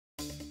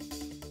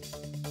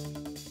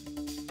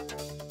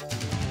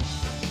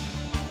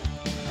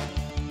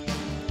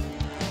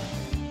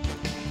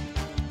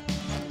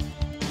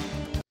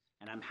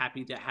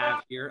happy to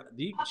have here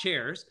the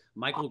chairs,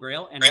 Michael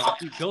Grail and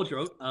Rocky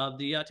Gaudrault of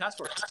the task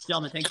force.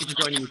 Gentlemen, thank you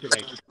for joining me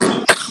today.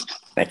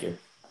 Thank you.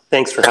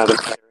 Thanks for having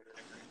me.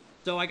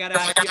 So I got to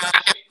ask you, how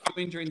are you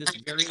doing during this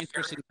very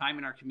interesting time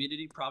in our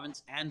community,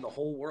 province, and the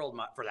whole world,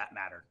 for that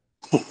matter?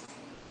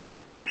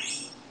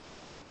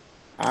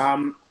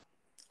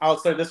 I'll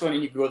start this one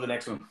and you can go to the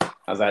next one.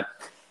 How's that?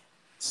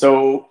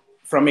 So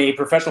from a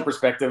professional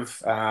perspective,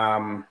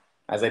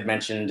 as I'd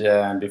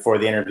mentioned before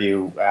the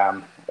interview,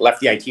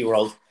 left the IT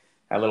world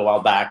a little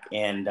while back,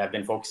 and I've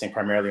been focusing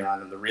primarily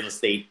on the real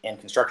estate and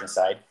construction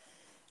side.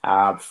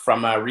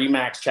 From a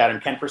RE/MAX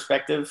Chatham-Kent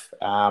perspective,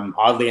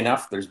 oddly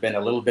enough, there's been a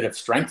little bit of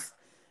strength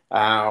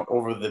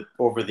over the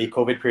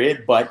COVID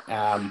period, but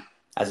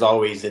as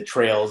always, it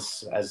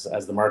trails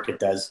as the market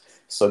does.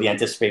 So the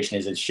anticipation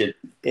is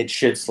it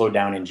should slow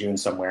down in June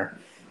somewhere.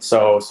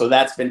 So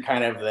that's been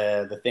kind of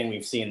the thing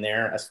we've seen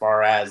there. As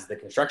far as the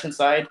construction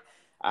side,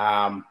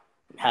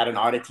 had an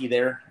oddity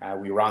there.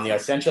 We were on the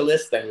essential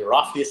list, then we were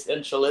off the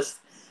essential list.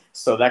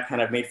 So that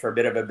kind of made for a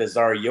bit of a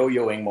bizarre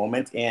yo-yoing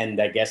moment,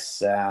 and I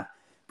guess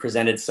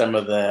presented some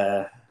of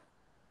the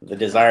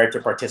desire to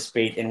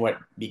participate in what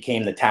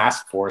became the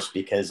task force,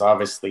 because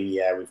obviously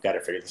we've got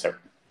to figure this out.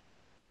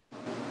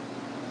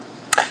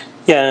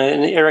 Yeah,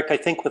 and Eric, I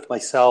think with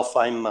myself,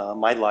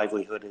 my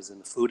livelihood is in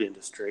the food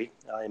industry.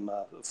 I'm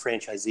a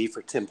franchisee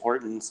for Tim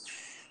Hortons,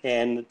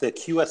 and the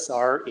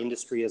QSR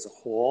industry as a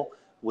whole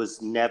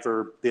was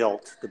never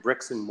built. The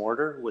bricks and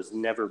mortar was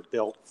never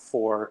built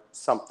for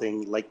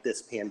something like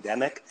this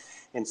pandemic.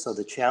 And so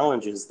the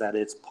challenges that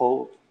it's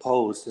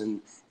posed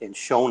and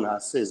shown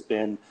us has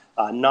been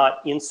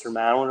not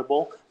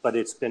insurmountable, but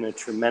it's been a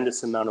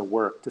tremendous amount of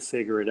work to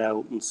figure it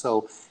out. And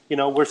so, you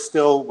know,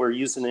 we're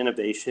using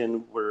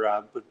innovation.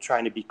 We're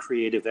trying to be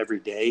creative every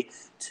day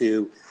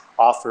to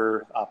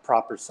offer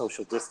proper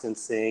social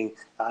distancing,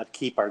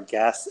 keep our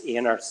guests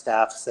and our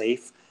staff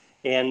safe.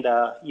 And,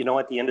 you know,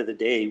 at the end of the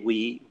day,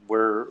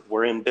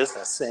 we're in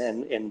business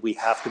and we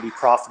have to be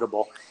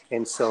profitable.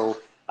 And so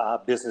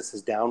business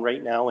is down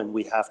right now, and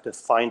we have to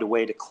find a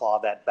way to claw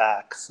that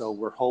back. So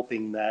we're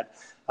hoping that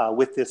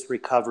with this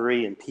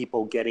recovery and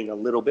people getting a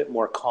little bit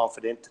more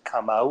confident to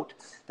come out,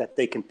 that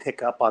they can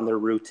pick up on their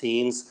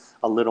routines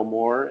a little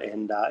more,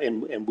 and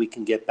we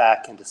can get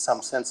back into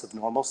some sense of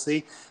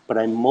normalcy. But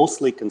I'm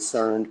mostly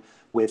concerned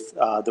with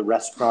the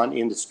restaurant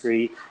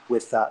industry,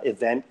 with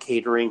event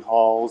catering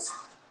halls,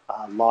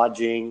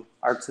 lodging,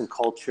 arts and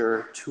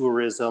culture,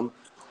 tourism.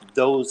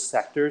 Those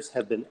sectors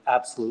have been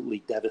absolutely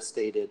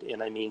devastated.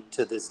 And I mean,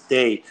 to this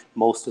day,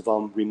 most of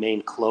them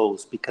remain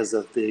closed because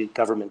of the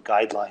government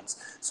guidelines.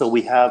 So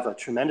we have a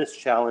tremendous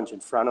challenge in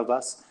front of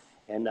us,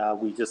 and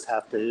we just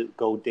have to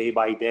go day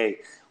by day.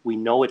 We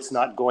know it's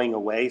not going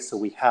away, so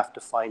we have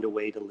to find a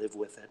way to live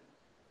with it.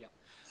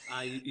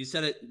 Yeah, you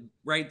said it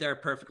right there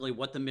perfectly,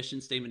 what the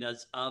mission statement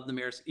is of the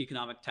Mayor's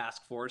Economic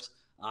Task Force.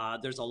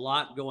 There's a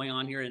lot going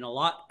on here, and a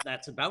lot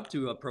that's about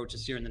to approach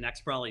us here in the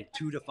next probably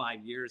 2 to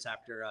 5 years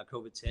after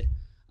COVID's hit.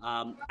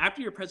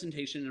 After your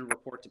presentation and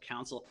report to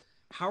council,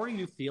 how are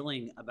you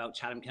feeling about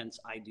Chatham-Kent's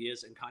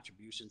ideas and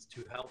contributions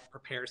to help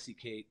prepare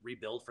CK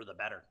rebuild for the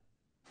better?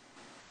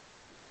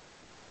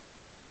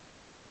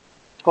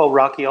 Well,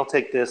 Rocky, I'll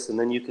take this, and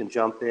then you can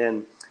jump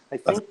in. I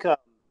think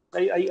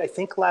I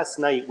think last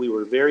night we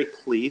were very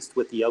pleased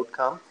with the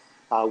outcome.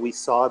 We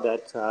saw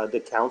that the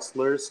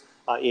councillors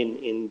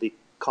in the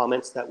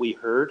comments that we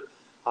heard,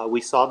 we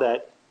saw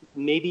that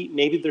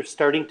maybe they're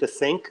starting to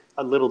think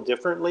a little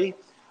differently.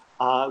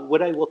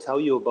 What I will tell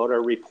you about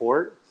our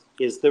report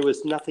is there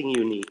was nothing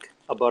unique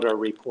about our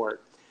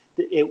report.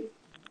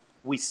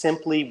 We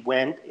simply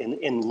went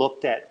and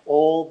looked at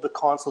all the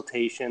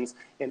consultations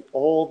and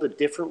all the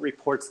different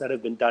reports that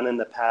have been done in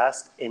the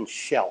past and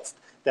shelved.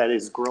 That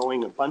is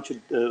gathering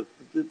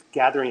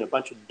a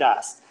bunch of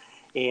dust.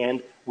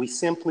 And we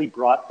simply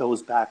brought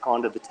those back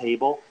onto the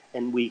table,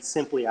 and we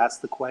simply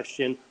asked the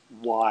question,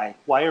 why?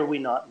 Why are we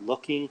not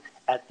looking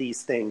at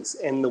these things?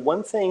 And the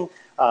one thing,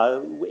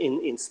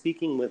 in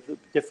speaking with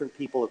different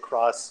people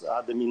across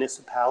the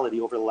municipality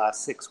over the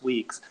last 6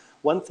 weeks,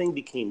 one thing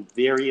became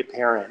very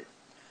apparent.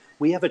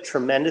 We have a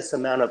tremendous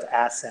amount of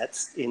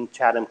assets in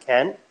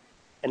Chatham-Kent,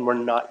 and we're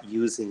not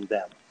using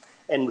them.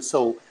 And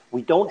so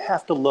we don't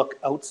have to look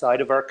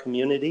outside of our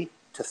community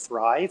to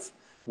thrive.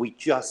 We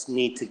just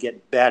need to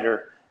get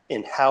better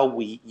in how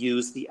we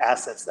use the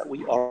assets that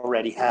we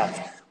already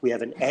have. We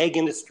have an ag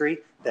industry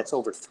that's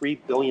over $3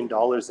 billion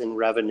in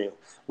revenue.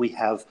 We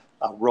have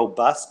a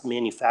robust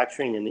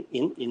manufacturing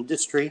and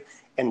industry,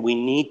 and we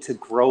need to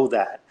grow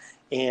that.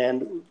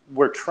 And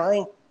we're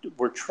trying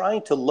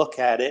to look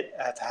at it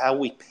at how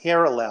we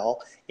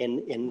parallel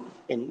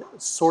and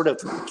sort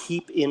of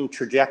keep in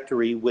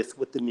trajectory with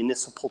what the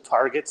municipal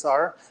targets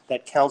are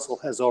that council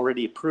has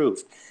already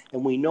approved.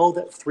 And we know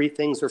that 3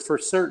 things are for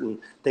certain.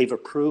 They've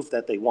approved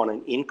that they want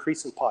an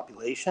increase in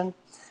population,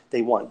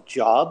 they want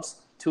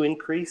jobs to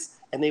increase,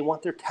 and they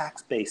want their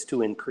tax base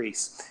to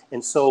increase.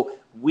 And so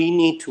we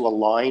need to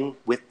align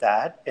with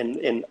that,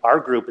 and our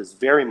group is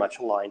very much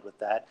aligned with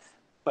that,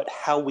 but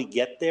how we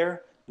get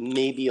there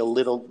may be a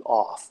little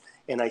off.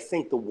 And I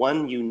think the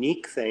one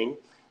unique thing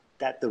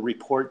that the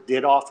report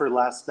did offer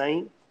last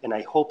night, and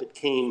I hope it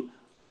came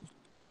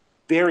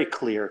very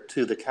clear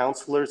to the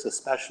councillors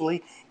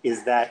especially,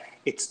 is that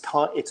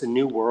it's a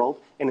new world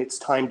and it's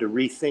time to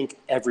rethink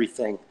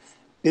everything.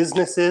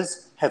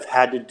 Businesses have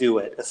had to do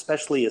it,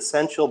 especially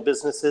essential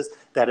businesses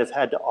that have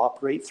had to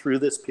operate through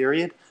this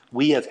period.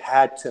 We have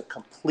had to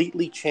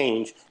completely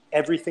change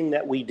everything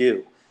that we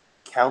do.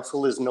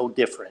 Council is no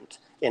different.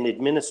 And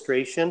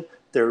administration,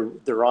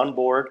 they're on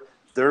board,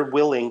 they're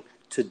willing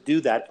to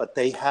do that, but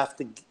they have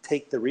to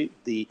take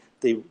the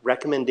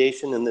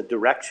recommendation and the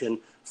direction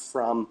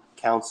from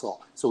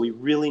council. So we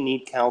really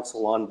need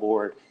council on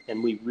board,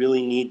 and we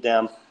really need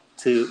them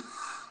to,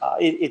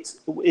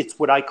 it's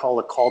what I call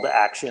a call to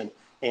action.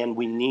 And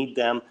we need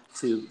them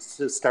to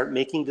start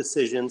making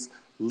decisions,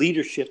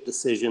 leadership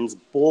decisions,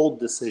 bold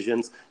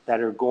decisions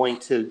that are going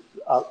to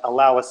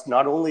allow us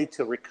not only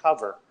to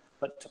recover,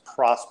 but to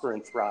prosper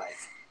and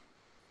thrive.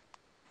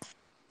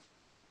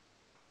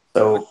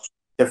 So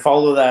to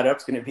follow that up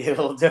is going to be a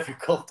little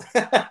difficult.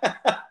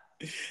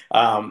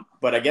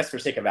 But I guess for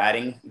sake of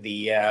adding,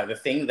 the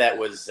thing that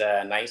was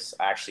nice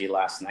actually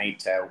last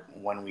night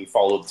when we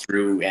followed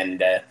through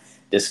and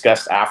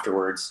discussed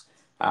afterwards,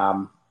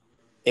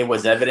 it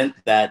was evident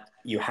that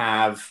you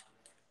have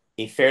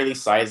a fairly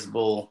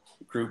sizable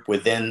group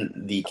within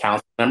the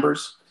council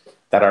members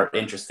that are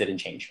interested in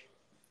change.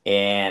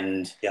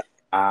 And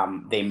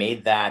they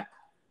made that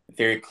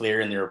very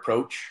clear in their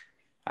approach.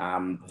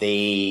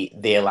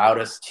 They allowed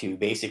us to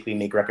basically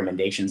make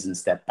recommendations and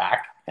step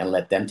back and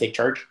let them take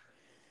charge,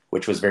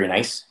 which was very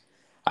nice.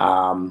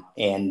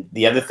 And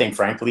the other thing,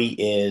 frankly,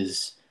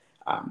 is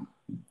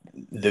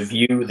the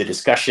view, the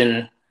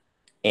discussion,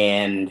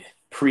 and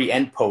pre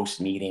and post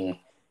meeting,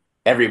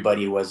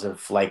 everybody was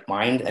of like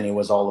mind, and it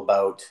was all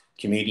about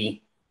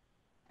community,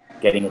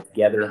 getting it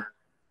together,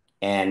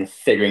 and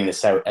figuring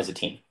this out as a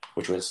team,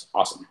 which was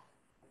awesome.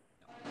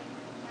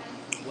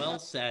 Well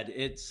said.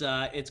 It's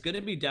going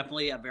to be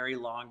definitely a very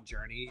long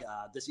journey.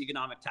 This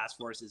economic task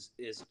force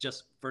is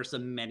just first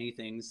of many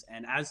things.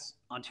 And as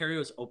Ontario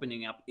is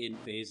opening up in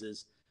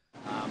phases,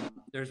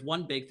 there's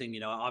one big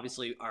thing,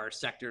 obviously our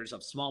sectors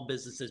of small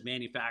businesses,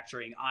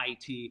 manufacturing,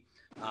 IT,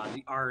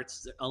 the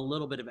arts, a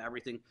little bit of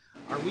everything.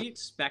 Are we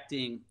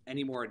expecting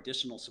any more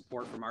additional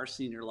support from our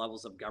senior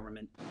levels of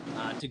government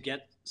to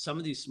get some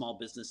of these small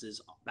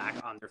businesses back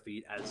on their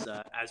feet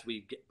as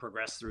we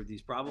progress through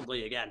these?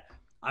 Probably, again,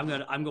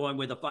 I'm going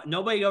with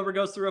nobody ever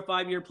goes through a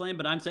 5-year plan,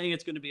 but I'm saying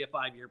it's going to be a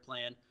 5-year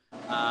plan.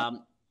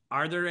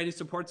 Are there any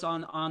supports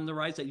on the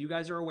rise that you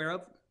guys are aware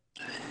of?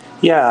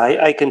 Yeah,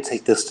 I can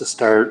take this to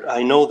start.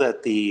 I know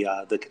that the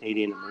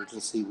Canadian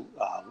Emergency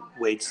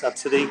Wage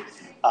Subsidy,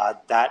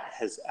 that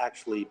has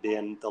actually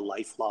been the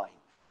lifeline.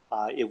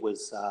 It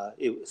was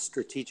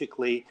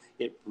strategically,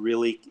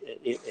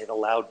 it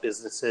allowed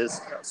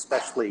businesses,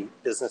 especially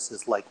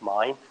businesses like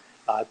mine,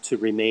 to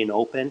remain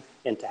open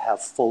and to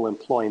have full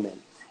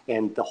employment.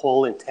 And the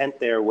whole intent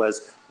there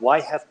was,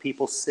 why have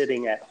people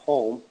sitting at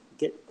home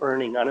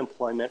earning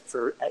unemployment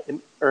for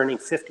earning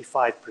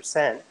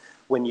 55%?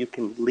 When you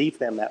can leave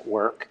them at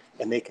work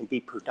and they can be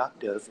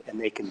productive and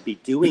they can be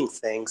doing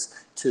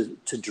things to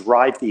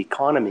drive the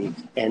economy,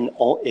 and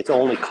it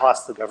only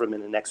costs the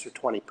government an extra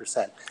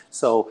 20%.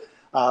 So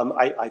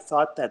I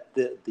thought that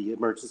the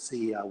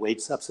emergency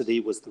wage subsidy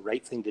was the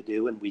right thing to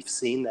do, and we've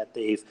seen that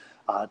they've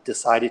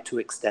decided to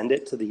extend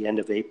it to the end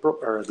of April,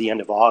 or the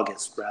end of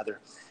August rather.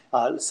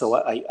 So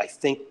I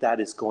think that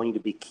is going to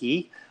be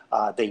key.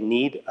 They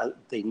need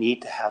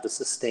to have a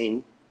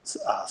sustained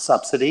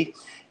subsidy.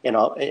 And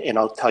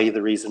I'll tell you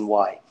the reason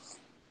why.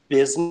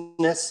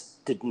 Business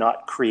did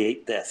not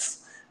create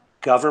this.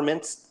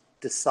 Governments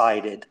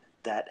decided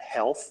that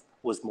health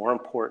was more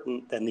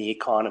important than the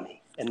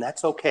economy. And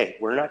that's okay.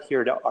 We're not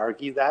here to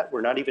argue that.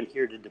 We're not even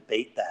here to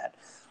debate that.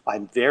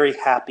 I'm very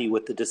happy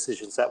with the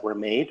decisions that were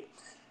made.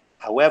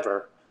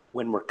 However,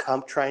 when we're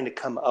trying to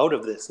come out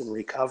of this and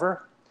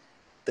recover,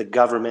 the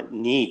government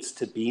needs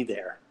to be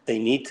there. They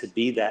need to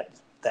be that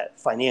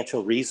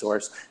financial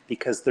resource,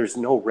 because there's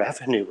no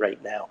revenue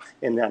right now.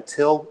 And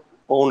until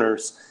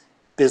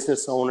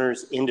business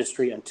owners,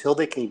 industry, until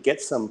they can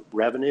get some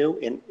revenue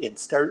and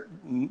start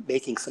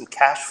making some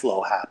cash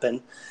flow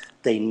happen,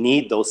 they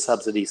need those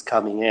subsidies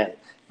coming in.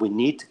 We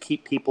need to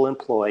keep people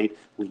employed.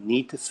 We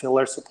need to fill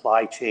our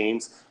supply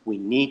chains. We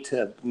need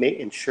to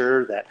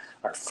ensure that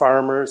our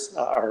farmers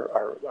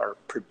are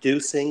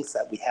producing, so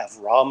that we have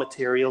raw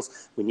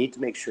materials. We need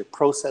to make sure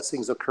processing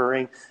is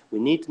occurring. We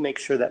need to make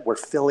sure that we're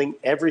filling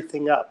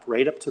everything up,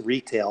 right up to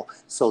retail,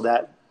 so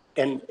that,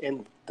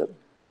 and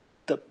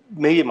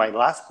maybe my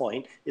last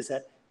point is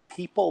that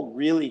people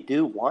really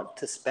do want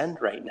to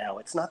spend right now.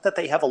 It's not that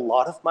they have a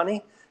lot of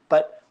money,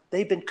 but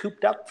they've been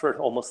cooped up for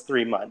almost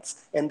 3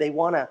 months, and they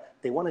want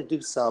to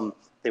do some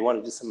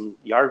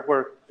yard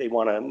work. They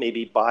want to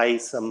maybe buy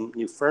some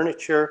new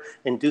furniture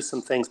and do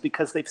some things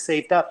because they've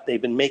saved up.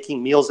 They've been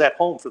making meals at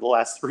home for the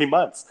last 3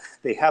 months.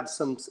 They have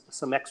some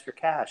extra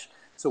cash.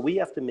 So we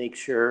have to make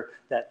sure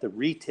that the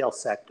retail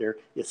sector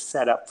is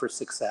set up for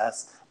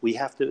success. We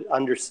have to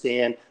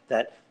understand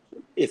that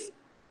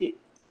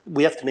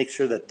we have to make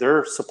sure that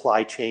their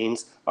supply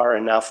chains are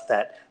enough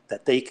that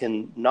they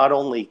can not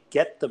only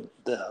get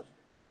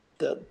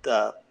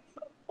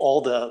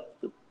all the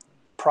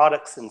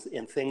products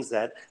and things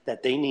that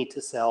they need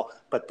to sell,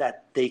 but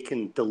that they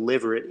can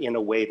deliver it in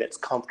a way that's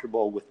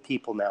comfortable with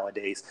people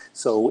nowadays.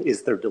 So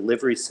is their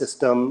delivery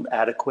system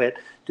adequate?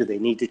 Do they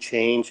need to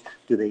change?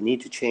 Do they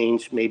need to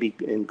change maybe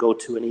and go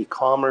to an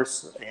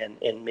e-commerce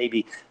and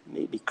maybe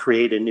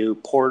create a new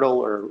portal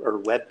or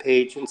web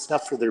page and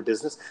stuff for their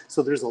business?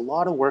 So there's a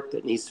lot of work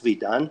that needs to be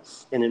done.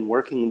 And in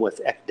working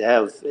with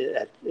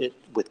ECDev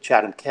with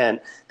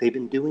Chatham-Kent, they've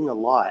been doing a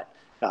lot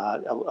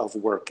of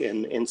work.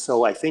 And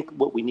so I think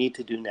what we need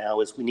to do now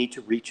is we need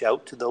to reach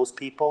out to those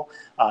people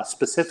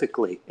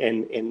specifically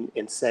and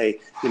say,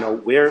 you know,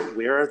 where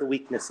are the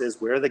weaknesses,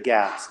 where are the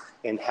gaps,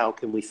 and how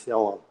can we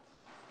fill them?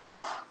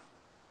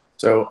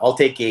 So I'll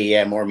take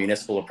a more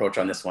municipal approach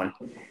on this one.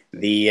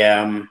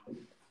 The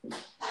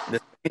thing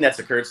that's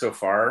occurred so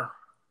far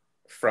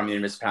from the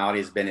municipality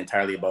has been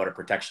entirely about a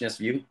protectionist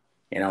view,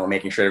 you know,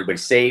 making sure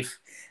everybody's safe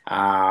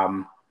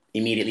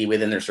immediately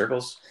within their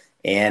circles.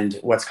 And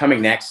what's coming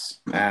next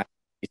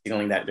is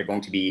feeling that they're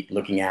going to be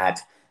looking at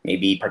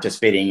maybe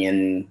participating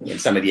in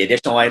some of the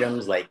additional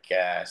items like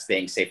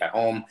staying safe at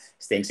home,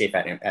 staying safe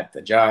at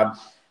the job,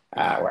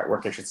 or at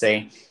work, I should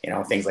say, you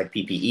know, things like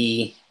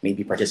PPE,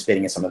 maybe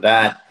participating in some of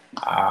that.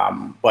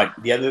 But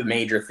the other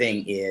major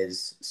thing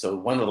is, so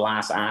one of the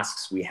last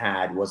asks we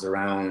had was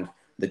around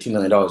the $2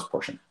 million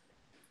portion.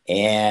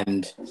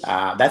 And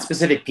that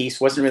specific piece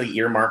wasn't really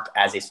earmarked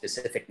as a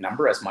specific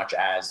number as much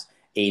as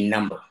a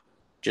number,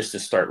 just to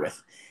start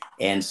with.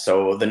 And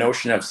so the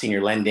notion of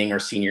senior lending or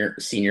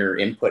senior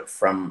input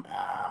from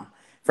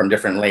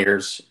different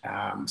layers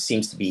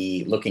seems to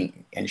be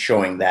looking and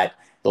showing that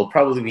there'll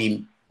probably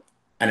be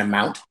an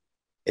amount.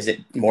 Is it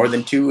more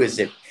than two? Is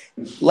it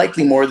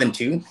likely more than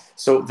two?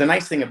 So the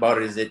nice thing about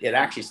it is it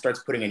actually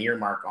starts putting an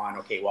earmark on,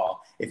 okay,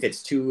 well, if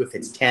it's 2, if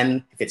it's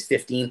 10, if it's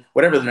 15,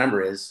 whatever the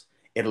number is,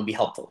 it'll be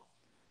helpful.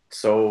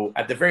 So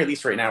at the very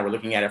least right now, we're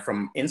looking at it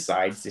from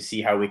inside to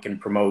see how we can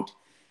promote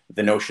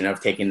the notion of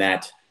taking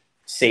that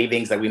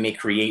savings that we may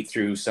create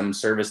through some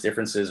service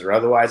differences or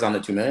otherwise on the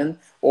 2 million,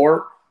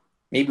 or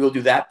maybe we'll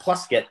do that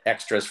plus get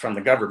extras from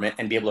the government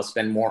and be able to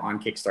spend more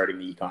on kickstarting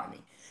the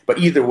economy. But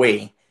either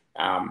way,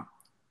 our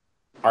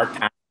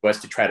task was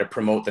to try to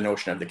promote the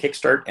notion of the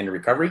kickstart and the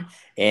recovery.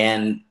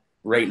 And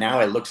right now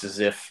it looks as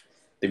if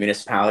the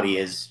municipality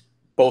is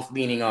both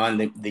leaning on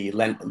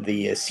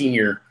the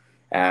senior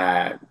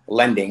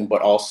lending,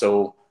 but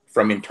also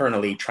from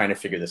internally trying to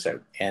figure this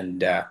out.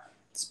 And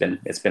it's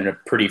been a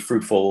pretty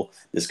fruitful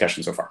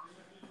discussion so far.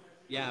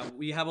 Yeah,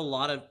 we have a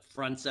lot of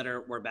fronts that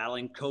we're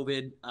battling.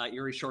 COVID,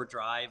 Erie Shore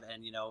Drive,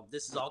 and you know,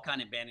 this is all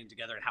kind of banding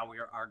together and how we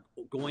are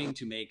going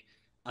to make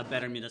a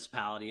better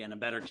municipality and a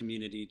better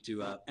community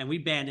and we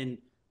band in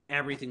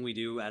everything we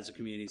do as a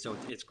community. So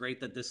it's great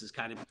that this is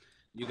kind of,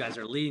 you guys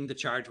are leading the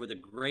charge with a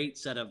great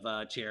set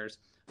of chairs.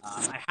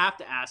 I have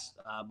to ask,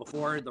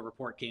 before the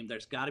report came,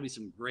 there's got to be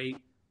some great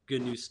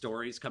good news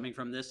stories coming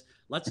from this.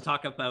 Let's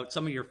talk about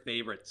some of your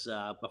favorites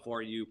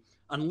before you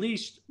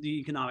unleash the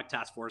Economic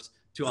Task Force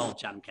to all of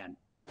Chatham-Kent.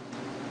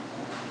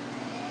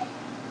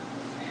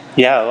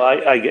 Yeah,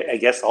 well, I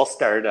guess I'll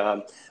start.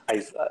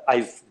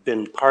 I've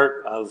been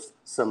part of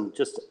some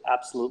just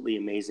absolutely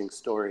amazing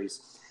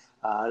stories.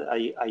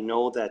 I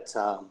know that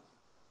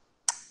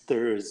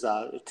there's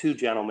 2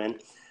 gentlemen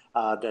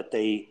that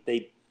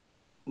they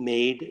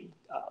made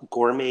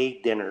gourmet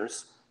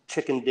dinners,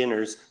 chicken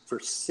dinners for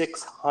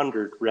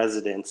 600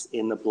 residents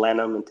in the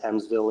Blenheim and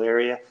Thamesville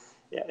area,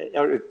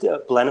 or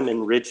Blenheim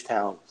and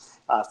Ridgetown.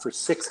 For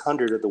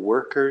 600 of the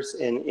workers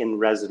and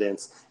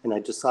residents, and I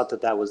just thought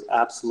that was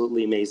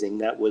absolutely amazing.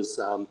 That was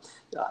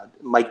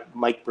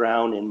Mike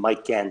Brown and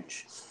Mike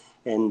Genge,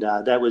 and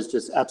that was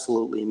just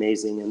absolutely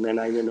amazing. And then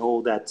I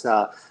know that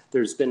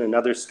there's been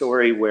another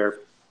story where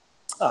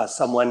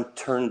someone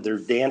turned their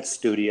dance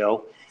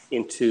studio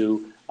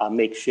into a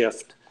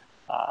makeshift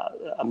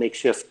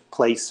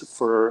place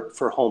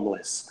for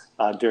homeless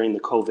during the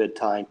COVID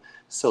time,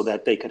 so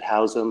that they could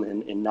house them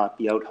and not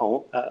be out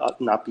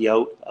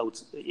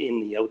in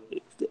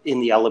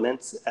the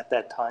elements at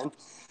that time.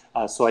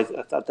 So I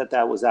thought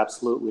that was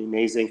absolutely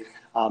amazing.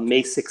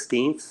 May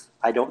 16th,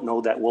 I don't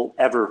know that we'll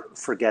ever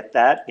forget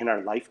that in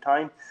our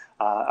lifetime.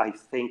 I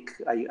think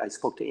I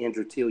spoke to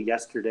Andrew Teal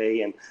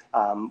yesterday, and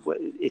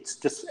it's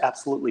just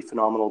absolutely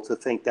phenomenal to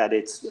think that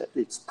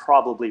it's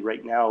probably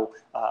right now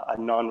a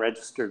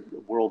non-registered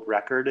world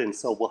record, and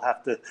so we'll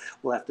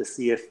have to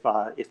see if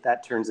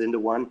that turns into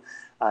one.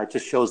 It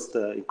just shows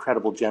the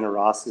incredible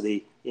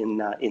generosity in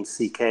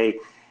CK,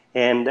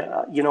 and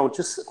you know,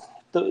 just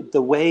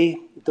the way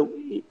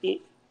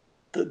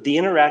the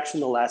interaction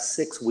the last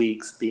 6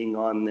 weeks being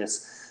on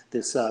this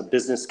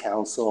business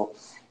council.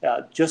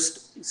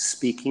 Just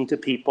speaking to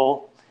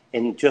people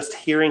and just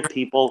hearing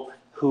people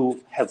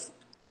who have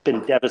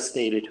been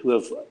devastated, who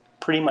have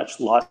pretty much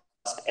lost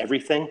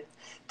everything,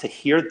 to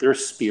hear their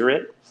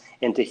spirit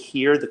and to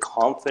hear the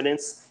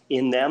confidence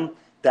in them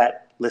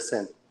that,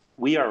 listen,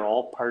 we are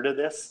all part of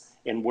this,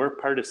 and we're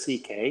part of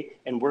CK,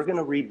 and we're going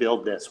to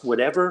rebuild this.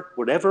 Whatever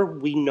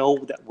we know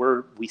that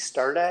we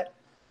start at,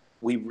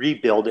 we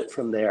rebuild it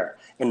from there.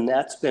 And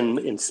that's been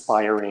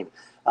inspiring.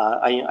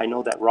 I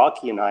know that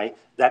Rocky and I,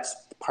 that's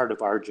part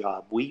of our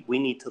job. We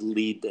need to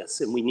lead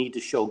this, and we need to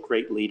show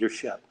great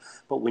leadership.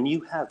 But when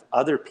you have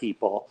other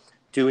people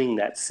doing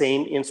that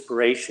same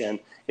inspiration,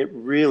 it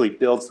really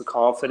builds the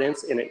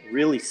confidence, and it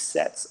really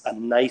sets a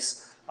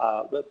nice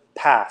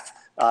path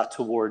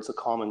towards a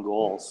common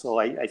goal. So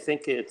I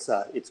think it's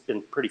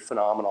been pretty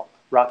phenomenal.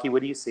 Rocky,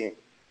 what are you seeing?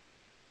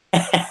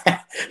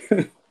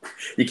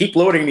 You keep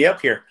loading me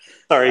up here.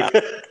 Sorry.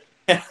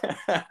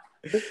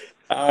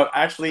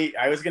 Actually,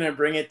 I was going to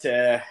bring it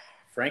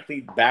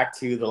frankly, back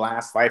to the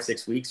last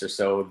 5-6 weeks or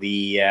so.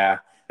 The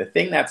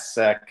thing that's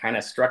kind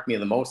of struck me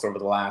the most over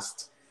the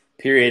last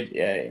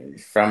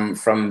period,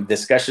 from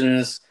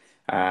discussions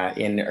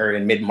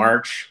in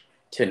mid-March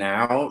to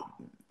now,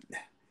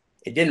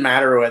 it didn't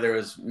matter whether it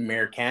was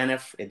Mayor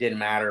Caniff, it didn't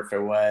matter if it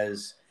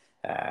was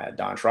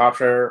Don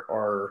Shropshire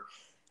or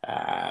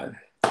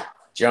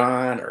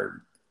John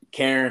or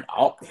Karen,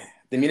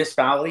 the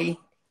municipality,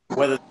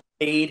 whether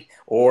paid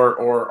or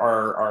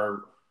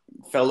our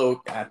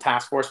fellow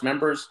task force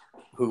members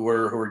who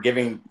were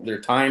giving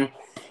their time,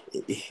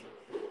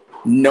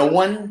 no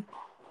one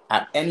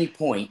at any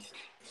point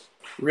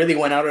really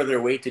went out of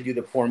their way to do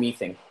the poor me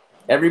thing.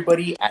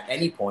 Everybody at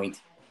every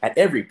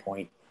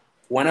point,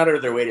 went out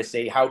of their way to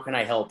say, how can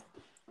I help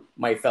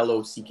my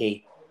fellow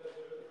CK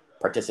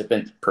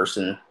participant,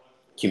 person,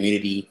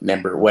 community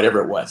member,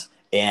 whatever it was.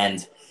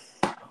 And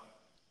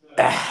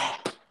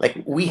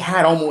like, we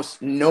had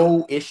almost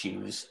no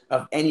issues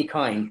of any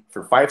kind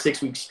for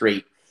 5-6 weeks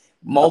straight,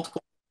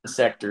 multiple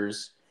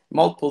sectors,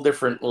 multiple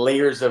different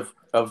layers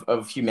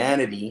of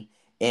humanity,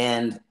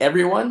 and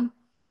everyone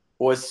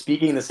was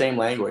speaking the same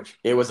language.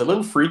 It was a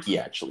little freaky,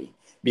 actually,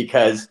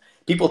 because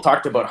people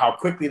talked about how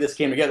quickly this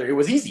came together. It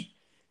was easy.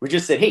 We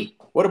just said, hey,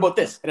 what about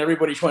this? And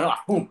everybody went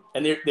off, boom.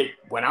 And they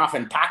went off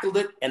and tackled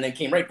it, and then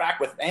came right back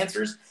with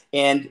answers.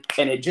 And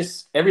it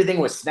just, everything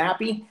was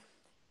snappy.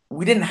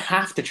 We didn't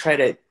have to try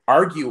to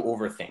argue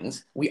over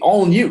things. We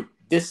all knew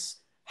this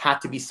had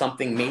to be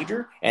something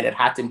major, and it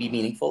had to be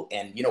meaningful.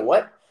 And you know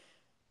what?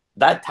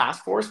 That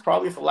task force,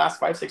 probably for the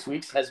last 5-6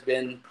 weeks, has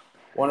been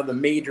one of the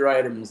major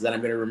items that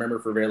I'm going to remember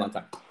for a very long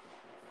time.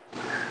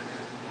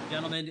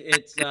 Gentlemen,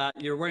 it's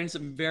you're wearing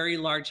some very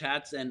large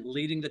hats and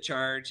leading the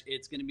charge.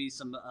 It's going to be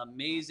some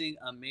amazing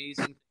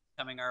things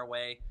coming our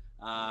way.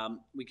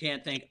 We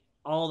can't thank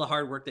all the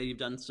hard work that you've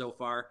done so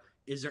far.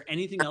 Is there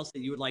anything else that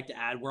you would like to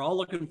add? We're all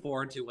looking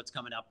forward to what's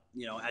coming up,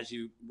 you know, as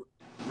you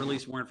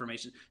release more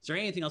information. Is there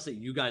anything else that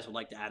you guys would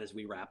like to add as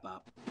we wrap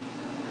up?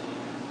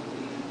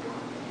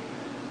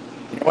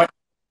 You know what?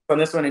 On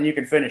this one, and you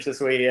can finish this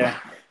way.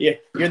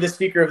 You're the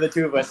speaker of the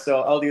two of us,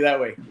 so I'll do that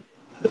way.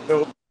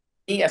 So,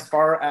 as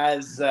far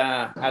as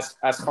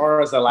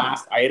the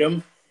last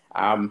item,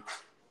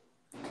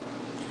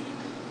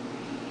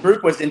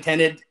 group was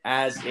intended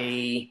as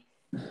a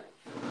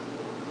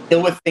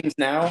deal with things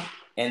now,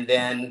 and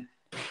then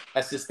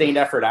a sustained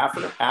effort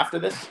after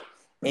this.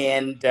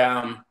 And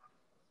I'm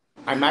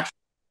actually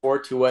looking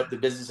forward to what the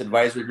business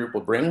advisory group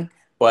will bring.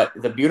 But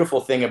the beautiful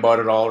thing about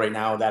it all right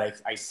now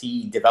that I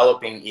see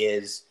developing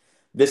is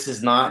this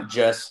is not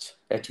just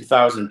a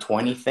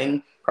 2020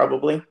 thing,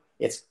 probably.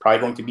 It's probably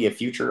going to be a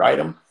future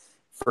item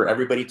for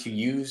everybody to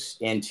use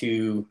and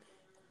to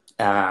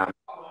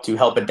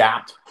help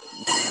adapt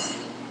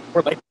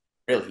for life,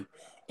 really.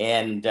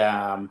 And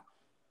I'm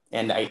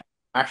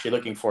actually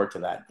looking forward to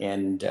that.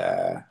 And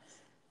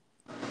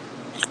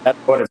that's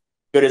about as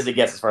good as it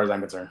gets as far as I'm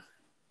concerned.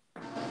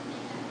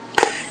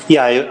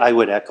 Yeah, I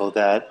would echo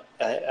that.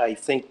 I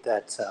think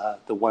that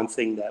the one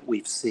thing that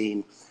we've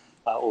seen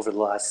over the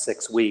last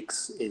 6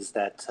 weeks is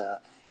that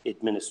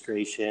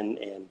administration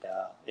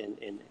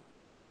and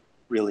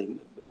really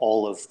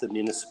all of the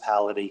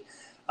municipality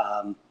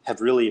have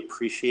really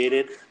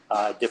appreciated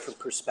a different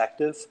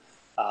perspective.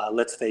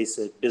 Let's face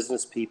it,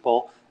 business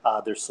people,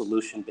 they're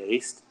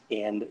solution-based,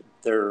 and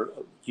they're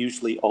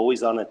usually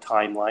always on a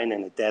timeline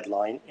and a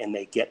deadline, and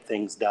they get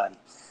things done.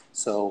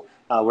 So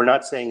we're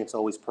not saying it's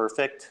always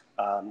perfect.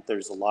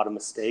 There's a lot of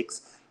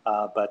mistakes,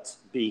 but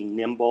being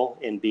nimble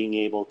and being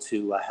able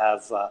to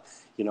have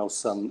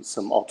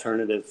some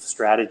alternative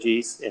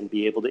strategies and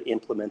be able to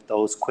implement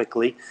those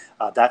quickly,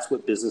 that's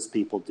what business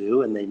people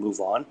do, and they move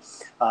on.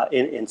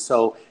 And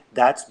so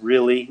that's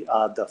really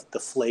the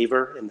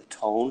flavor and the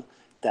tone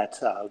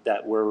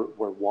that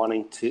we're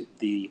wanting to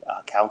the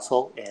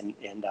council and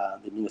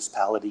the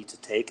municipality to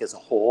take as a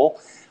whole.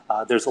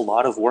 There's a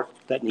lot of work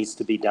that needs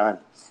to be done.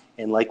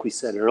 And like we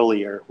said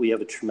earlier, we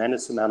have a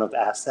tremendous amount of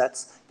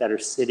assets that are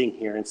sitting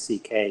here in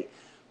CK.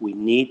 We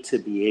need to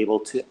be able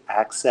to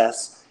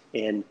access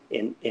and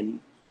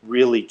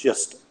really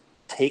just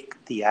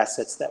take the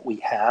assets that we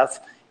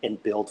have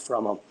and build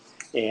from them.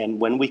 And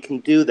when we can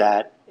do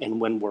that, and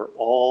when we're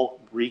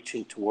all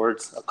reaching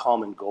towards a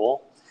common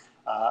goal,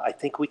 I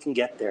think we can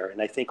get there.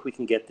 And I think we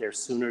can get there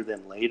sooner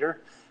than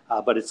later.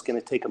 But it's going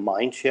to take a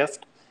mind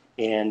shift.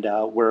 And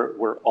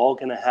we're all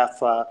going to have,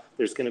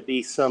 there's going to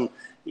be some,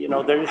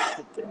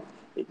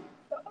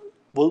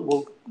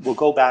 we'll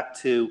go back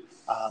to,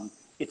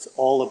 it's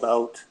all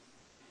about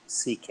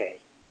CK.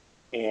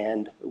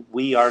 And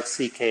we are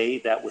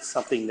CK. That was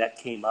something that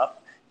came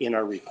up in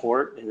our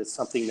report, and it's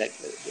something that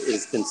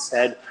has been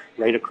said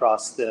right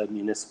across the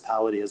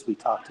municipality as we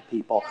talk to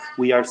people.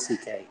 We are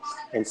CK,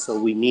 and so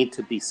we need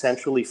to be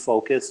centrally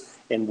focused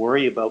and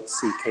worry about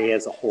CK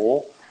as a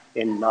whole,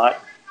 and not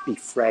be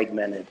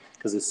fragmented.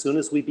 Because as soon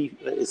as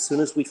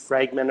we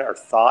fragment our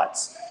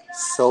thoughts,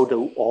 so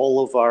do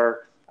all of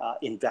our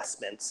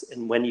investments.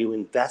 And when you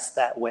invest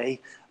that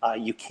way,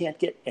 you can't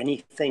get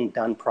anything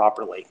done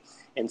properly.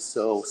 And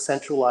so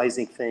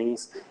centralizing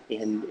things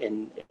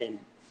and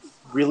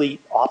really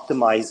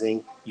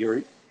optimizing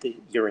your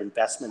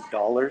investment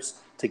dollars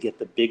to get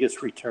the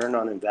biggest return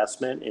on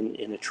investment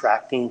in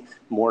attracting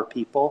more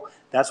people,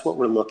 that's what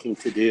we're looking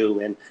to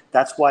do. And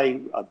that's why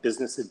a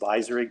business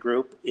advisory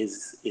group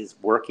is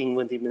working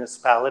with the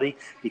municipality,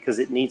 because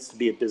it needs to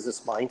be a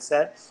business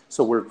mindset.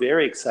 So we're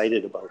very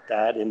excited about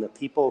that. And the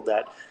people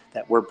that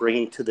we're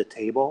bringing to the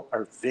table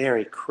are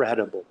very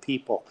credible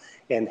people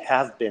and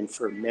have been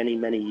for many,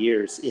 many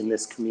years in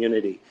this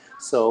community.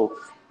 So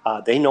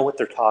they know what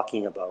they're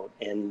talking about,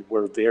 and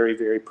we're very,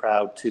 very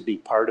proud to be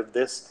part of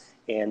this.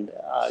 And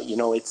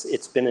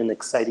it's been an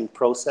exciting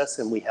process,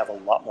 and we have a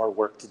lot more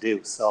work to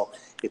do. So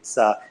it's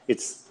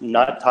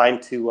not time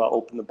to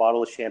open the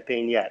bottle of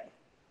champagne yet.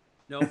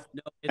 No,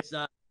 it's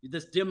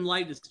this dim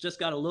light has just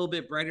got a little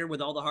bit brighter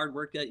with all the hard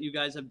work that you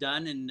guys have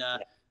done. And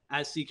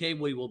as CK,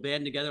 we will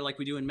band together like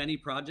we do in many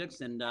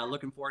projects, and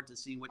looking forward to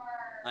seeing what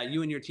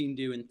you and your team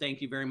do. And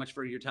thank you very much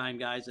for your time,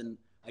 guys. And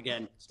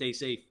again, stay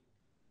safe.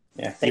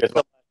 Yeah, thank you so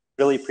much.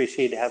 Really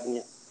appreciate having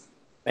you.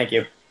 Thank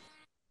you.